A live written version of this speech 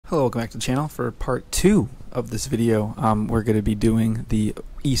Hello, welcome back to the channel for part 2 of this video. We're going to be doing the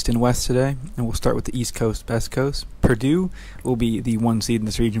East and West today, and we'll start with the East Coast, West Coast. Purdue will be the 1 seed in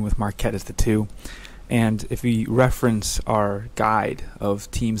this region with Marquette as the 2. And if we reference our guide of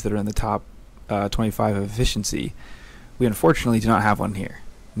teams that are in the top 25 of efficiency, we unfortunately do not have one here.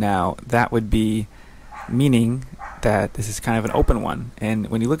 Now, that would be meaning that this is kind of an open one. And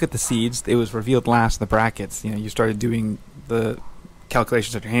when you look at the seeds, it was revealed last in the brackets. You started doing the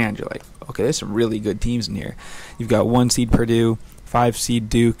calculations at your hand. You're like, okay, there's some really good teams in here. You've got 1 seed Purdue, 5 seed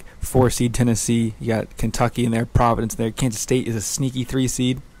Duke, 4 seed Tennessee. You got Kentucky in there, Providence in there. Kansas State is a sneaky 3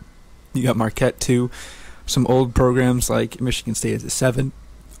 seed. You got Marquette 2. Some old programs like Michigan State is a 7.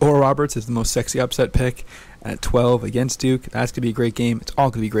 Oral Roberts is the most sexy upset pick at 12 against Duke. That's going to be a great game. It's all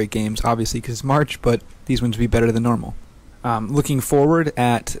going to be great games, obviously, because it's March, but these ones will be better than normal. Looking forward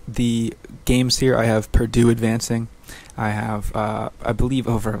at the games here, I have Purdue advancing. I have, I believe,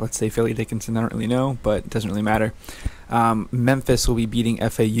 over, let's say, Fairleigh Dickinson. I don't really know, but it doesn't really matter. Memphis will be beating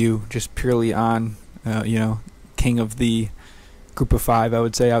FAU just purely on, king of the group of 5, I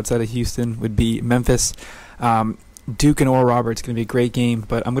would say, outside of Houston, would be Memphis. Duke and Oral Roberts going to be a great game,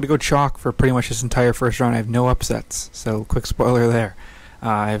 but I'm going to go chalk for pretty much this entire first round. I have no upsets, so quick spoiler there.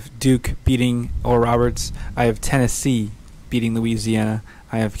 I have Duke beating Oral Roberts. I have Tennessee beating Louisiana.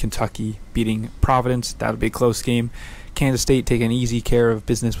 I have Kentucky beating Providence. That'll be a close game. Kansas State taking easy care of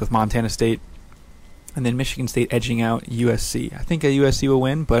business with Montana State. And then Michigan State edging out USC. I think USC will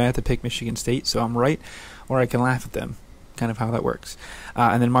win, but I have to pick Michigan State, so I'm right, or I can laugh at them. Kind of how that works.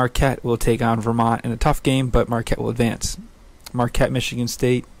 And then Marquette will take on Vermont in a tough game, but Marquette will advance. Marquette, Michigan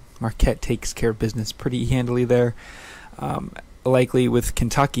State. Marquette takes care of business pretty handily there. Likely with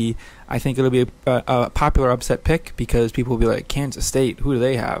Kentucky, I think it'll be a popular upset pick because people will be like, Kansas State, who do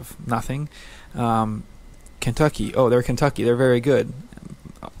they have? Nothing. Kentucky, oh, they're Kentucky, they're very good.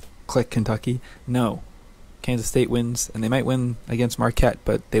 Click Kentucky. No. Kansas State wins, and they might win against Marquette,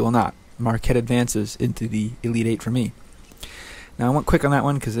 but they will not. Marquette advances into the Elite 8 for me. Now, I went quick on that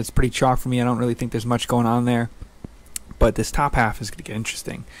one because it's pretty chalk for me. I don't really think there's much going on there. But this top half is going to get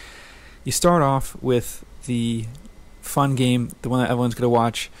interesting. You start off with the fun game, the one that everyone's going to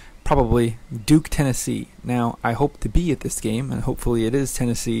watch, probably Duke, Tennessee. Now, I hope to be at this game, and hopefully it is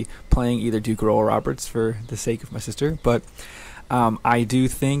Tennessee playing either Duke or Oral Roberts for the sake of my sister. But I do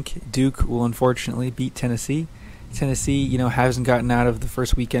think Duke will unfortunately beat Tennessee. Tennessee, hasn't gotten out of the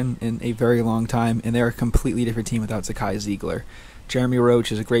first weekend in a very long time, and they're a completely different team without Zakai Ziegler. Jeremy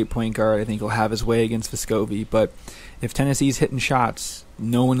Roach is a great point guard. I think he'll have his way against Vescovi, but if Tennessee's hitting shots,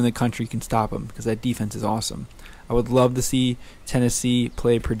 no one in the country can stop them because that defense is awesome. I would love to see Tennessee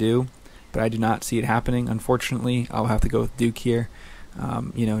play Purdue, but I do not see it happening. Unfortunately, I'll have to go with Duke here.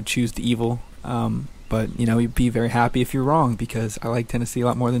 Choose the evil. But, you'd be very happy if you're wrong because I like Tennessee a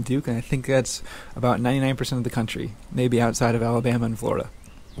lot more than Duke, and I think that's about 99% of the country, maybe outside of Alabama and Florida.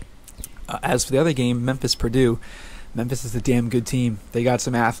 As for the other game, Memphis-Purdue, Memphis is a damn good team. They got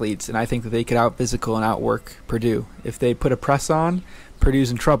some athletes, and I think that they could out-physical and outwork Purdue. If they put a press on,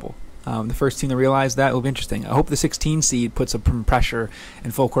 Purdue's in trouble. The first team to realize that will be interesting. I hope the 16 seed puts up some pressure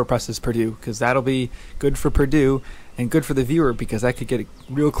and full court presses Purdue because that'll be good for Purdue and good for the viewer because that could get a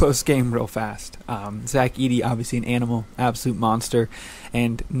real close game real fast. Zach Edey, obviously an animal, absolute monster,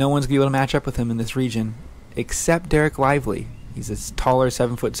 and no one's going to be able to match up with him in this region except Derek Lively. He's a taller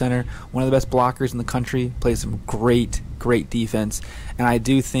 7-foot center, one of the best blockers in the country, plays some great defense, and I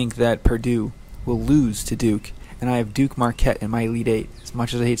do think that Purdue will lose to Duke. And I have Duke Marquette in my Elite 8, as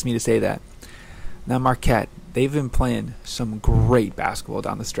much as it hates me to say that. Now Marquette, they've been playing some great basketball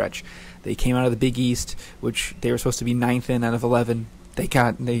down the stretch. They came out of the Big East, which they were supposed to be 9th in out of 11.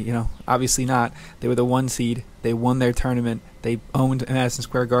 Obviously not. They were the 1 seed. They won their tournament. They owned Madison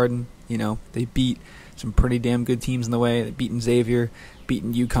Square Garden. They beat some pretty damn good teams in the way. They've beaten Xavier,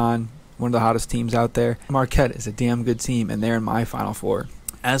 beaten UConn, one of the hottest teams out there. Marquette is a damn good team, and they're in my Final Four.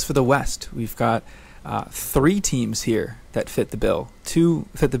 As for the West, we've got 3 teams here that fit the bill. 2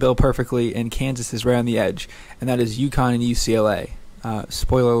 fit the bill perfectly, and Kansas is right on the edge, and that is UConn and UCLA.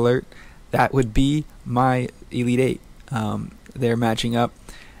 Spoiler alert, that would be my Elite 8. They're matching up,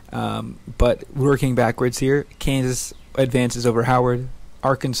 but working backwards here, Kansas advances over Howard.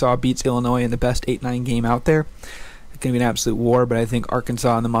 Arkansas beats Illinois in the best 8-9 game out there. It's going to be an absolute war, but I think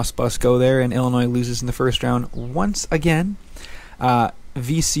Arkansas and the must-bust go there, and Illinois loses in the first round once again.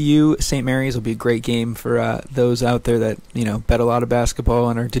 VCU St. Mary's will be a great game for those out there that bet a lot of basketball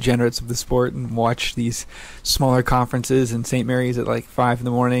and are degenerates of the sport and watch these smaller conferences. And St. Mary's at like 5 in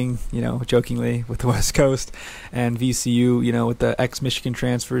the morning, jokingly with the West Coast, and VCU, with the ex-Michigan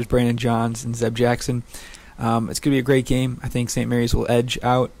transfers Brandon Johns and Zeb Jackson. It's going to be a great game. I think St. Mary's will edge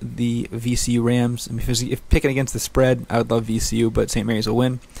out the VCU Rams. I mean, if picking against the spread, I would love VCU, but St. Mary's will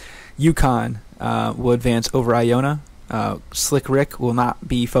win. UConn will advance over Iona. Slick Rick will not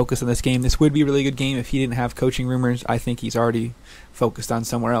be focused on this game. This would be a really good game if he didn't have coaching rumors. I think he's already focused on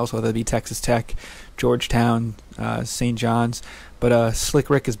somewhere else, whether it be Texas Tech, Georgetown, St. John's. But Slick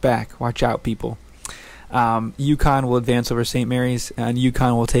Rick is back. Watch out, people. UConn will advance over St. Mary's, and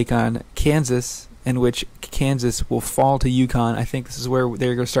UConn will take on Kansas, in which Kansas will fall to UConn. I think this is where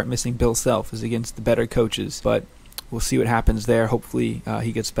they're going to start missing Bill Self, is against the better coaches. But we'll see what happens there. Hopefully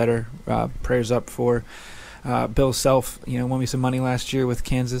he gets better. Prayers up for Bill Self. Won me some money last year with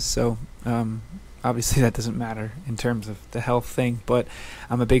Kansas, so obviously that doesn't matter in terms of the health thing, but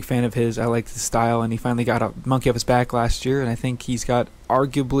I'm a big fan of his. I like his style, and he finally got a monkey off his back last year, and I think he's got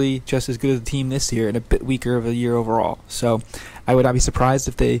arguably just as good a team this year and a bit weaker of a year overall. So I would not be surprised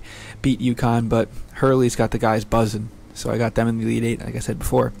if they beat UConn, but Hurley's got the guys buzzing, so I got them in the Elite Eight, like I said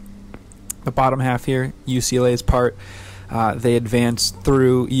before. The bottom half here, UCLA's part. They advance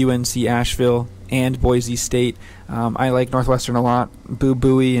through UNC Asheville and Boise State. I like Northwestern a lot. Boo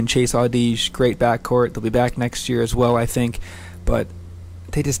Buie and Chase Audige, great backcourt. They'll be back next year as well, I think. But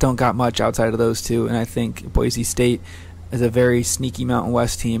they just don't got much outside of those two. And I think Boise State is a very sneaky Mountain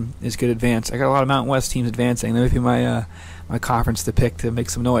West team. Is good advance. I got a lot of Mountain West teams advancing. That might be my conference to pick to make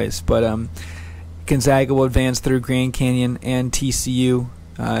some noise. But Gonzaga will advance through Grand Canyon and TCU.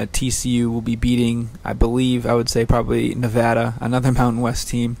 TCU will be beating, I would say probably Nevada, another Mountain West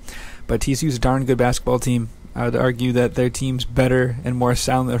team. But TCU's a darn good basketball team. I would argue that their team's better and more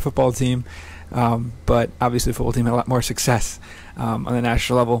sound than their football team. But obviously the football team had a lot more success on the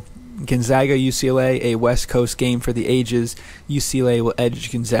national level. Gonzaga, UCLA, a West Coast game for the ages. UCLA will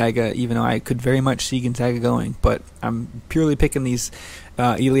edge Gonzaga, even though I could very much see Gonzaga going. But I'm purely picking these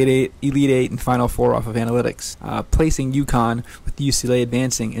Elite Eight and Final Four off of analytics, placing UConn with UCLA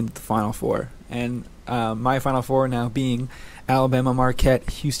advancing into the Final Four. And my Final Four now being Alabama, Marquette,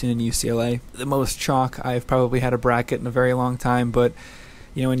 Houston, and UCLA. The most chalk I've probably had a bracket in a very long time, but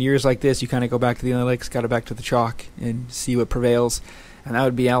in years like this, you kind of go back to the analytics, got to back to the chalk, and see what prevails. And that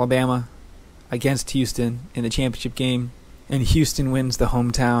would be Alabama against Houston in the championship game. And Houston wins the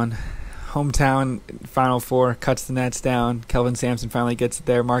hometown Final Four, cuts the nets down. Kelvin Sampson finally gets it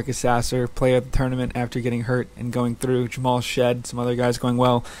there. Marcus Sasser, player of the tournament after getting hurt and going through. Jamal Shedd, some other guys going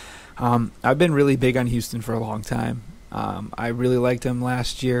well. I've been really big on Houston for a long time. I really liked them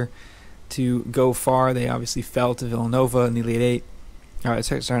last year to go far. They obviously fell to Villanova in the Elite Eight.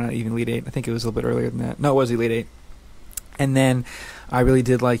 Sorry, not even Elite Eight. I think it was a little bit earlier than that. No, it was Elite Eight. And then I really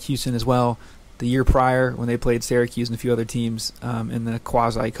did like Houston as well. The year prior, when they played Syracuse and a few other teams in the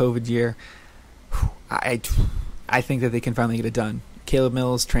quasi-COVID year, I think that they can finally get it done. Caleb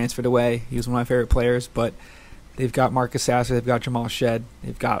Mills transferred away. He was one of my favorite players, but they've got Marcus Sasser, they've got Jamal Shedd,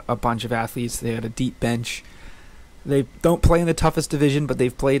 they've got a bunch of athletes, they got a deep bench. They don't play in the toughest division, but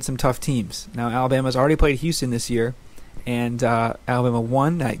they've played some tough teams. Now, Alabama's already played Houston this year, and Alabama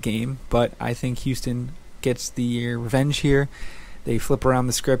won that game, but I think Houston gets the revenge here. They flip around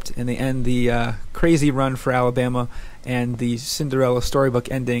the script, and they end the crazy run for Alabama and the Cinderella storybook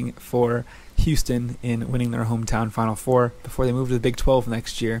ending for Houston in winning their hometown Final Four before they move to the Big 12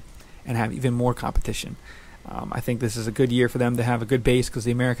 next year and have even more competition. I think this is a good year for them to have a good base because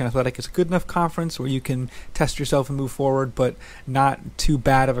the American Athletic is a good enough conference where you can test yourself and move forward, but not too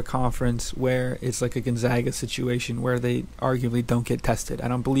bad of a conference where it's like a Gonzaga situation where they arguably don't get tested. I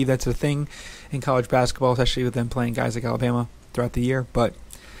don't believe that's a thing in college basketball, especially with them playing guys like Alabama throughout the year, but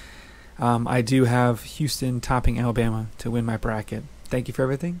I do have Houston topping Alabama to win my bracket. Thank you for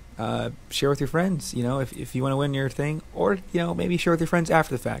everything. Share with your friends, if you want to win your thing, or, maybe share with your friends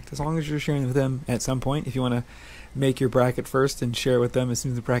after the fact, as long as you're sharing with them at some point. If you want to make your bracket first and share it with them as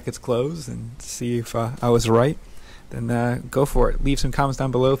soon as the bracket's closed and see if I was right, then go for it. Leave some comments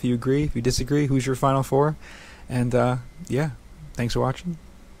down below if you agree, if you disagree, who's your Final Four. And, thanks for watching.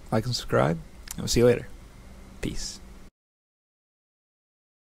 Like and subscribe, and we'll see you later. Peace.